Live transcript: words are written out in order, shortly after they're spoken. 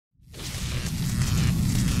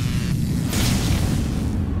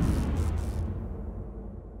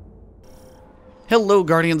Hello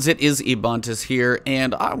Guardians, it is Ebontis here,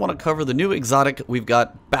 and I want to cover the new exotic we've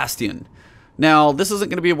got, Bastion. Now, this isn't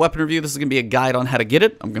going to be a weapon review, this is going to be a guide on how to get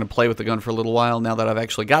it. I'm going to play with the gun for a little while now that I've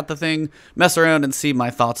actually got the thing, mess around and see my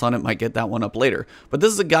thoughts on it, might get that one up later. But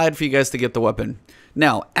this is a guide for you guys to get the weapon.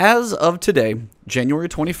 Now, as of today, January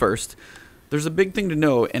 21st, there's a big thing to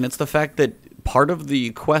know, and it's the fact that part of the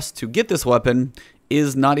quest to get this weapon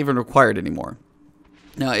is not even required anymore.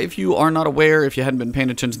 Now, if you are not aware, if you hadn't been paying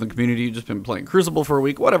attention to the community, you've just been playing Crucible for a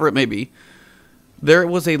week, whatever it may be, there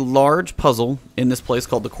was a large puzzle in this place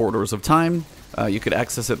called the Corridors of Time. You could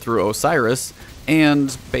access it through Osiris,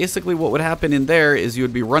 and basically what would happen in there is you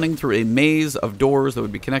would be running through a maze of doors that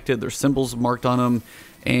would be connected, there's symbols marked on them,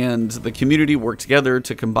 and the community worked together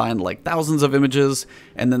to combine like thousands of images,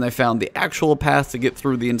 and then they found the actual path to get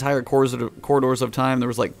through the entire Corridors of Time. There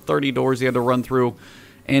was like 30 doors you had to run through,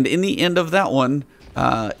 and in the end of that one,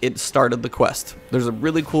 it started the quest. There's a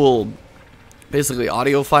really cool, basically,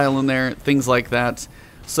 audio file in there, things like that.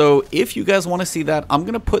 So if you guys want to see that, I'm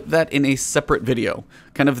going to put that in a separate video,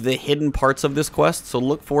 kind of the hidden parts of this quest, so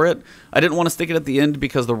look for it. I didn't want to stick it at the end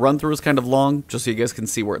because the run-through is kind of long, just so you guys can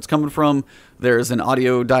see where it's coming from. There's an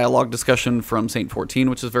audio dialogue discussion from Saint 14,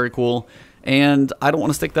 which is very cool. And I don't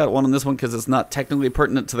want to stick that one on this one because it's not technically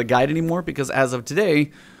pertinent to the guide anymore, because as of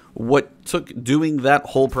today, what took doing that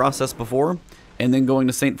whole process before and then going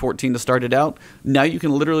to Saint 14 to start it out, now you can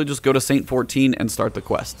literally just go to Saint 14 and start the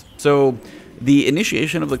quest. So the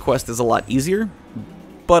initiation of the quest is a lot easier,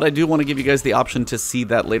 but I do want to give you guys the option to see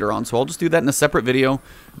that later on. So I'll just do that in a separate video.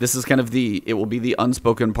 This is kind of it will be the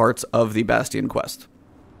unspoken parts of the Bastion quest.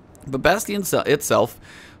 The Bastion itself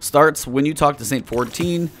starts when you talk to Saint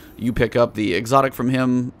 14, you pick up the exotic from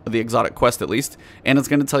him, the exotic quest at least, and it's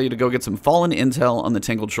going to tell you to go get some fallen intel on the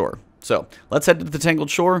Tangled shore. So let's head to the Tangled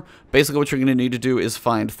shore. Basically what you're going to need to do is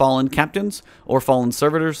find fallen captains or fallen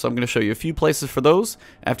servitors. So I'm going to show you a few places for those.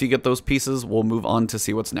 After you get those pieces, we'll move on to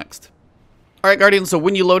see what's next. Alright Guardians, so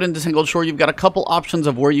when you load into Tangled shore, you've got a couple options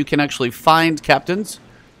of where you can actually find captains.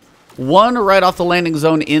 One right off the landing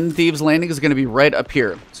zone in Thieves Landing is going to be right up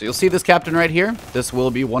here. So you'll see this captain right here. This will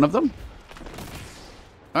be one of them.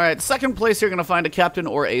 Alright, second place you're going to find a captain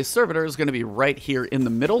or a servitor is going to be right here in the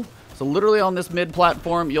middle. So literally on this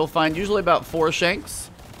mid-platform, you'll find usually about 4 shanks,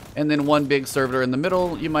 and then 1 big servitor in the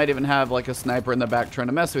middle. You might even have like a sniper in the back trying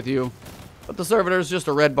to mess with you. But the servitor is just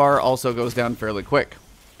a red bar, also goes down fairly quick.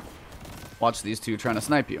 Watch these two trying to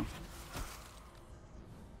snipe you.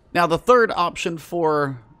 Now the third option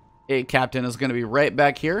for a captain is going to be right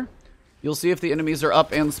back here. You'll see if the enemies are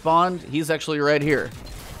up and spawned. He's actually right here.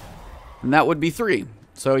 And that would be 3.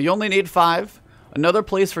 So you only need 5. Another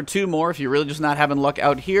place for 2 more, if you're really just not having luck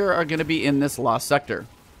out here, are going to be in this lost sector.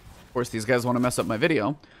 Of course, these guys want to mess up my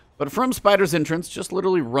video. But from Spider's entrance, just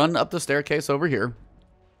literally run up the staircase over here.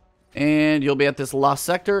 And you'll be at this lost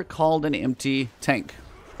sector called an empty tank.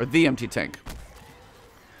 Or the empty tank.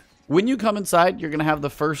 When you come inside, you're going to have the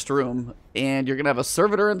first room. And you're going to have a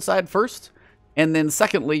servitor inside first. And then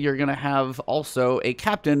secondly, you're going to have also a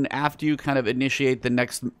captain after you kind of initiate the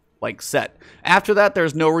next set. After that,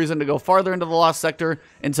 there's no reason to go farther into the lost sector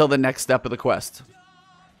until the next step of the quest.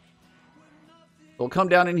 We'll come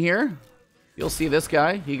down in here. You'll see this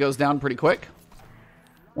guy. He goes down pretty quick.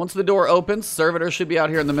 Once the door opens, Servitor should be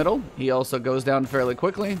out here in the middle. He also goes down fairly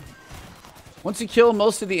quickly. Once you kill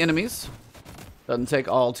most of the enemies, doesn't take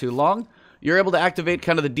all too long, you're able to activate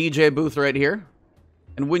kind of the DJ booth right here.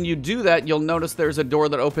 And when you do that, you'll notice there's a door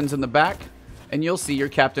that opens in the back, and you'll see your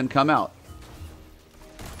captain come out.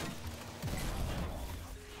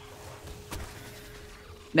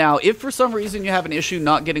 Now, if for some reason you have an issue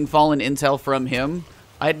not getting fallen intel from him,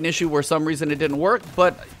 I had an issue where some reason it didn't work,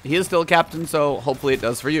 but he is still a captain, so hopefully it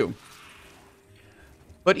does for you.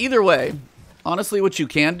 But either way, honestly what you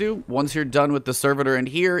can do, once you're done with the servitor in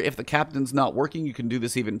here, if the captain's not working, you can do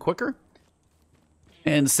this even quicker.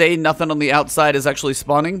 And say nothing on the outside is actually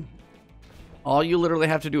spawning. All you literally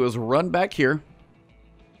have to do is run back here,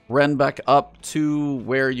 run back up to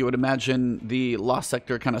where you would imagine the lost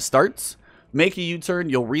sector kind of starts. Make a U-turn,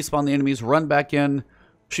 you'll respawn the enemies, run back in,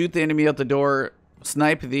 shoot the enemy at the door,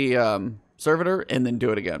 snipe the servitor, and then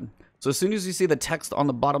do it again. So as soon as you see the text on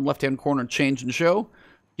the bottom left-hand corner change and show,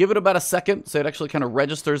 give it about a second so it actually kind of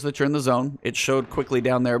registers that you're in the zone. It showed quickly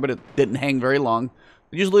down there, but it didn't hang very long.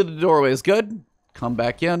 Usually the doorway is good. Come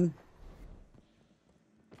back in.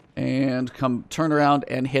 And turn around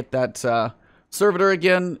and hit that servitor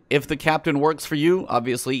again. If the captain works for you,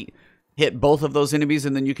 obviously hit both of those enemies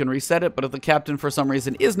and then you can reset it. But if the captain for some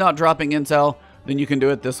reason is not dropping intel, then you can do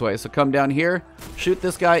it this way. So come down here, shoot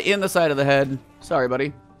this guy in the side of the head. Sorry,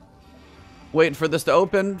 buddy. Wait for this to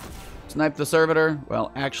open. Snipe the servitor.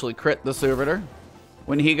 Well, actually crit the servitor.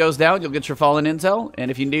 When he goes down, you'll get your fallen intel,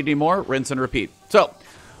 and if you need any more, rinse and repeat. So,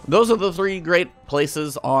 those are the 3 great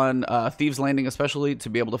places on Thieves Landing especially to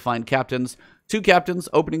be able to find captains. 2 captains,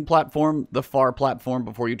 opening platform, the far platform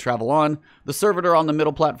before you travel on, the servitor on the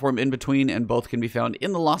middle platform in between, and both can be found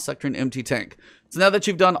in the Lost Sector and empty tank. So now that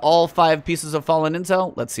you've done all 5 pieces of fallen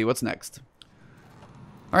intel, let's see what's next.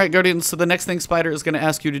 Alright, Guardians, so the next thing Spider is going to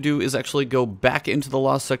ask you to do is actually go back into the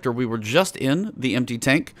Lost Sector we were just in, the empty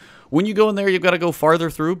tank. When you go in there, you've got to go farther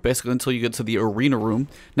through, basically until you get to the arena room.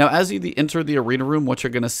 Now, as you enter the arena room, what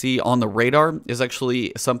you're going to see on the radar is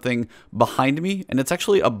actually something behind me, and it's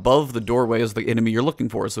actually above the doorway as the enemy you're looking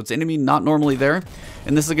for. So it's enemy not normally there,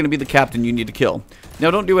 and this is going to be the captain you need to kill. Now,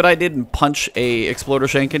 don't do what I did and punch a exploder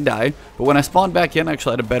shank and die, but when I spawned back in, I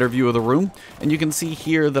actually had a better view of the room, and you can see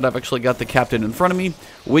here that I've actually got the captain in front of me.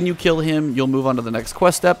 When you kill him, you'll move on to the next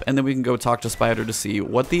quest step, and then we can go talk to Spider to see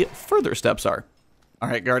what the further steps are.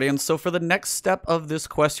 Alright, Guardians, so for the next step of this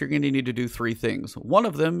quest, you're going to need to do 3 things. One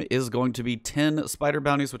of them is going to be 10 spider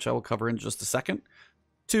bounties, which I will cover in just a second.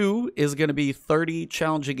 2 is going to be 30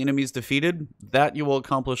 challenging enemies defeated. That you will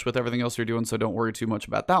accomplish with everything else you're doing, so don't worry too much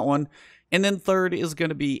about that one. And then 3rd is going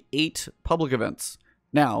to be 8 public events.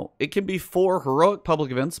 Now, it can be 4 heroic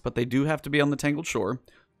public events, but they do have to be on the Tangled Shore.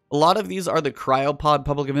 A lot of these are the cryopod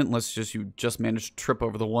public event, unless you just manage to trip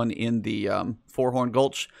over the one in the Four-Horn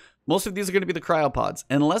Gulch. Most of these are going to be the cryopods.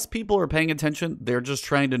 Unless people are paying attention, they're just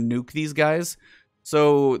trying to nuke these guys.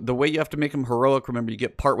 So the way you have to make them heroic, remember, you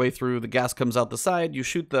get partway through, the gas comes out the side, you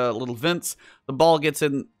shoot the little vents, the ball gets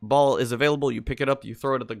in, ball is available, you pick it up, you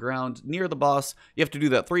throw it at the ground near the boss. You have to do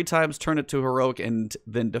that 3 times, turn it to heroic, and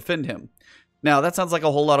then defend him. Now, that sounds like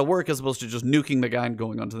a whole lot of work as opposed to just nuking the guy and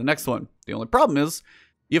going on to the next one. The only problem is,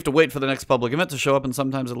 you have to wait for the next public event to show up, and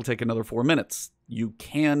sometimes it'll take another 4 minutes. You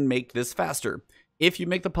can make this faster. If you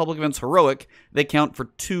make the public events heroic, they count for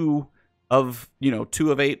 2 of,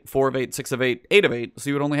 2 of 8, 4 of 8, 6 of 8, 8 of 8, so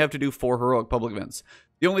you would only have to do 4 heroic public events.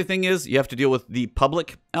 The only thing is, you have to deal with the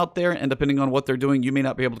public out there, and depending on what they're doing, you may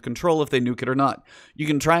not be able to control if they nuke it or not. You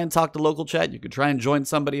can try and talk to local chat, you can try and join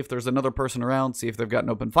somebody if there's another person around, see if they've got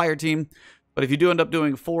an open fire team, but if you do end up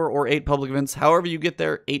doing 4 or 8 public events, however you get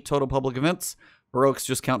there, 8 total public events, heroics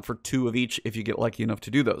just count for 2 of each if you get lucky enough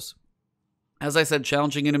to do those. As I said,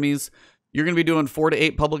 challenging enemies, you're going to be doing 4 to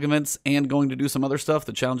 8 public events and going to do some other stuff.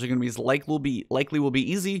 The challenging enemies likely will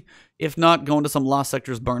be easy. If not, going to some lost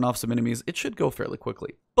sectors, burn off some enemies. It should go fairly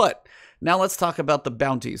quickly. But now let's talk about the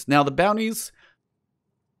bounties. Now, the bounties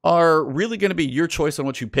are really going to be your choice on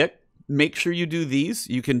what you pick. Make sure you do these.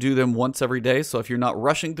 You can do them once every day. So if you're not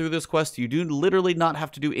rushing through this quest, you do literally not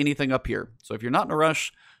have to do anything up here. So if you're not in a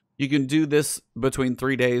rush, you can do this between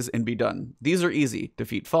 3 days and be done. These are easy.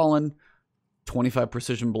 Defeat Fallen, 25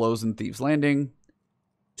 precision blows in Thieves Landing,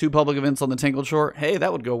 2 public events on the Tangled Shore. Hey,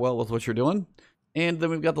 that would go well with what you're doing. And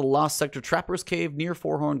then we've got the Lost Sector Trapper's Cave near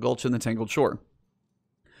Four-Horn Gulch in the Tangled Shore.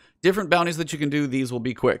 Different bounties that you can do, these will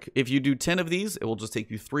be quick. If you do 10 of these, it will just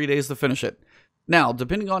take you 3 days to finish it. Now,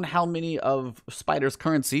 depending on how many of Spider's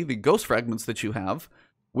currency, the ghost fragments that you have,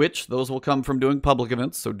 which those will come from doing public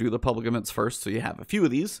events, so do the public events first so you have a few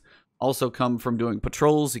of these. Also come from doing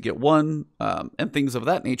patrols, you get 1, and things of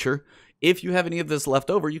that nature. If you have any of this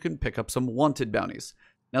left over, you can pick up some wanted bounties.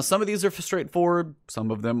 Now, some of these are straightforward.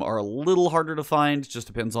 Some of them are a little harder to find. Just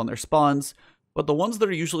depends on their spawns. But the ones that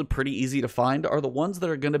are usually pretty easy to find are the ones that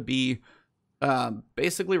are going to be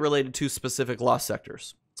basically related to specific lost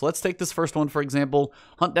sectors. So let's take this first one, for example.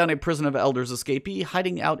 Hunt down a Prison of Elders escapee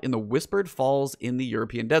hiding out in the Whispered Falls in the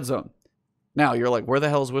European Dead Zone. Now, you're like, where the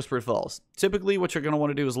hell is Whispered Falls? Typically, what you're going to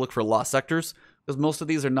want to do is look for lost sectors, because most of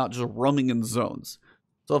these are not just roaming in zones.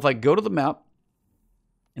 So if I go to the map,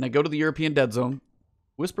 and I go to the European Dead Zone,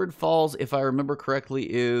 Whispered Falls, if I remember correctly,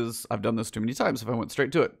 is... I've done this too many times if I went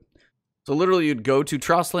straight to it. So literally, you'd go to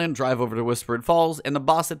Trousland, drive over to Whispered Falls, and the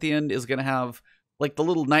boss at the end is going to have, like, the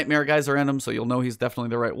little nightmare guys around him, so you'll know he's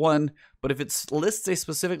definitely the right one. But if it lists a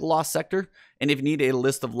specific lost sector, and if you need a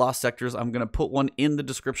list of lost sectors, I'm going to put one in the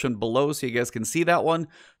description below so you guys can see that one,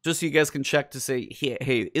 just so you guys can check to say,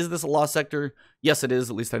 hey, is this a lost sector? Yes, it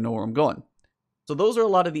is. At least I know where I'm going. So those are a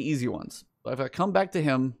lot of the easy ones. But if I come back to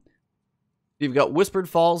him, you've got Whispered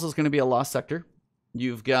Falls is going to be a lost sector.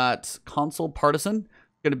 You've got Consul Partisan,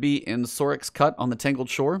 going to be in Sorik's Cut on the Tangled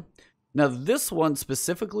Shore. Now, this one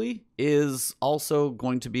specifically is also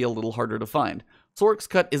going to be a little harder to find. Sorik's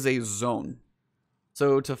Cut is a zone.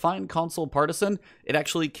 So to find Consul Partisan, it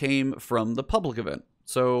actually came from the public event.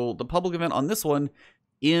 So the public event on this one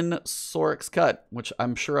in Sorik's Cut, which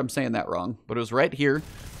I'm sure I'm saying that wrong, but it was right here.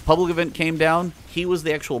 Public event came down. He was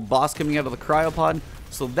the actual boss coming out of the cryopod.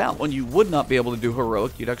 So that one you would not be able to do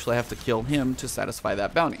heroic. You'd actually have to kill him to satisfy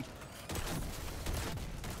that bounty.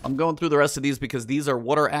 I'm going through the rest of these because these are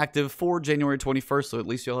what are active for January 21st, so at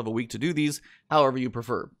least you'll have a week to do these however you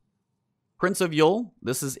prefer. Prince of Yule,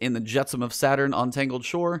 this is in the Jetsam of Saturn on Tangled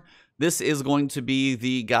Shore. This is going to be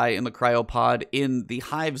the guy in the cryopod in the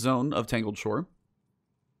Hive Zone of Tangled Shore.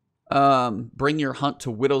 Bring your hunt to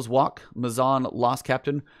Widow's Walk, Mazan Lost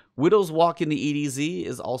Captain. Widow's Walk in the EDZ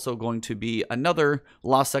is also going to be another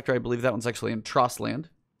Lost Sector. I believe that one's actually in Trostland.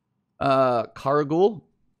 Karagul,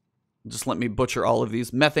 just let me butcher all of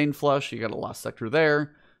these. Methane Flush, you got a Lost Sector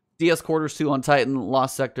there. DS Quarters 2 on Titan,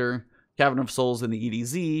 Lost Sector. Cavern of Souls in the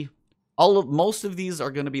EDZ. Most of these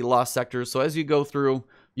are going to be Lost Sectors, so as you go through,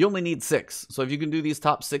 you only need 6. So if you can do these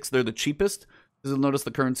top 6, they're the cheapest. You'll notice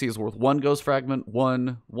the currency is worth 1 Ghost Fragment,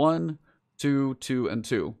 1, 1, 2, 2, and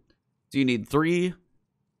 2. So you need 3,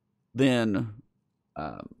 then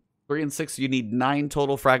 3 and 6, you need 9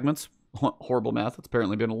 total fragments. Horrible math, it's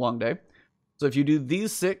apparently been a long day. So if you do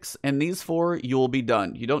these 6 and these 4, you will be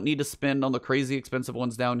done. You don't need to spend on the crazy expensive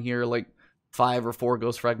ones down here, like 5 or 4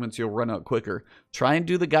 Ghost Fragments, you'll run out quicker. Try and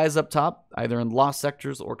do the guys up top, either in Lost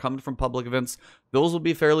Sectors or coming from public events. Those will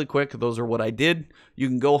be fairly quick. Those are what I did. You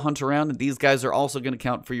can go hunt around, and these guys are also going to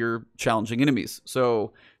count for your challenging enemies.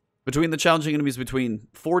 So between the challenging enemies, between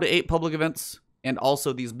 4 to 8 public events, and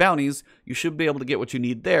also these bounties, you should be able to get what you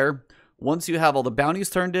need there. Once you have all the bounties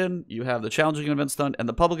turned in, you have the challenging events done, and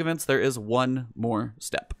the public events, there is one more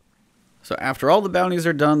step. So after all the bounties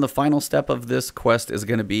are done, the final step of this quest is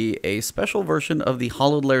going to be a special version of the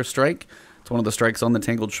Hollowed Lair Strike. It's one of the strikes on the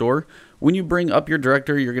Tangled Shore. When you bring up your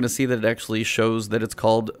director, you're going to see that it actually shows that it's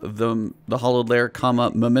called the Hollowed Lair,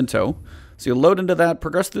 Momento. So you load into that,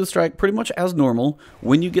 progress through the strike pretty much as normal.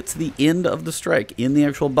 When you get to the end of the strike, in the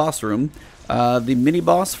actual boss room, the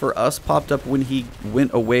mini-boss for us popped up when he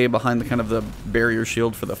went away behind the kind of the barrier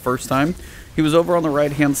shield for the first time. He was over on the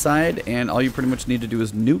right-hand side, and all you pretty much need to do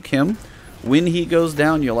is nuke him. When he goes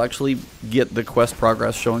down, you'll actually get the quest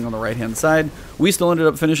progress showing on the right-hand side. We still ended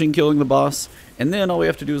up finishing killing the boss, and then all we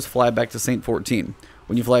have to do is fly back to St. 14.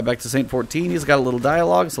 When you fly back to St. 14, he's got a little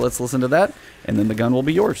dialogue, so let's listen to that, and then the gun will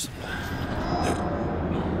be yours.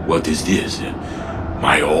 What is this?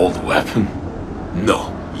 My old weapon?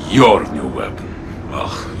 No, your new weapon.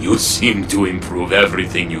 Oh, you seem to improve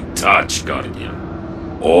everything you touch, Guardian.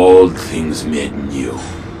 Old things made new,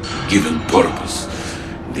 given purpose.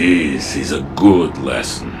 This is a good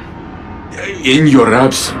lesson. In your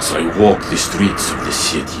absence, I walked the streets of the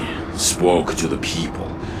city, spoke to the people.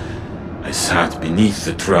 I sat beneath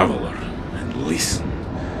the traveler and listened.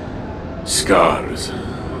 Scars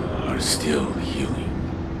are still healing.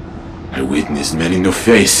 I witnessed many new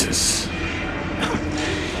faces.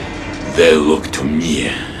 They look to me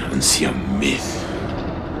and see a myth.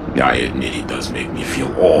 I admit it does make me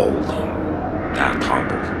feel old and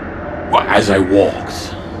humble. But as I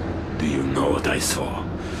walked, do you know what I saw?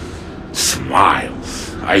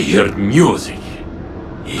 Smiles. I heard music.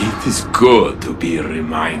 It is good to be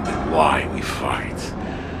reminded why we fight.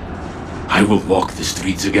 I will walk the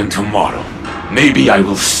streets again tomorrow. Maybe I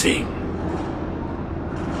will sing.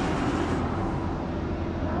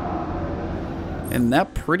 And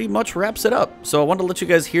that pretty much wraps it up. So I wanted to let you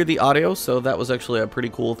guys hear the audio, so that was actually a pretty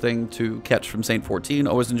cool thing to catch from St. 14.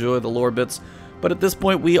 Always enjoy the lore bits. But at this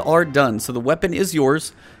point, we are done. So the weapon is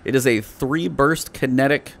yours. It is a 3-burst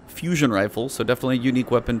kinetic fusion rifle, so definitely a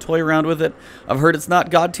unique weapon. Toy around with it. I've heard it's not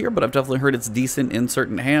god tier, but I've definitely heard it's decent in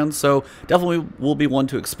certain hands, so definitely will be one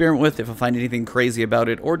to experiment with if I find anything crazy about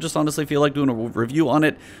it, or just honestly feel like doing a review on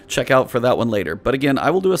it. Check out for that one later. But again, I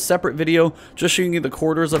will do a separate video just showing you the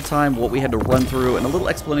quarters of time, what we had to run through, and a little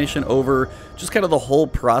explanation over just kind of the whole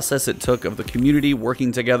process it took of the community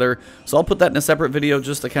working together. So I'll put that in a separate video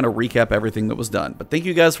just to kind of recap everything that was done. But thank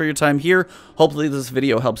you guys for your time here. Hopefully this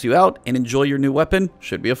video helps you out, and enjoy your new weapon.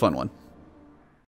 Should be a fun one.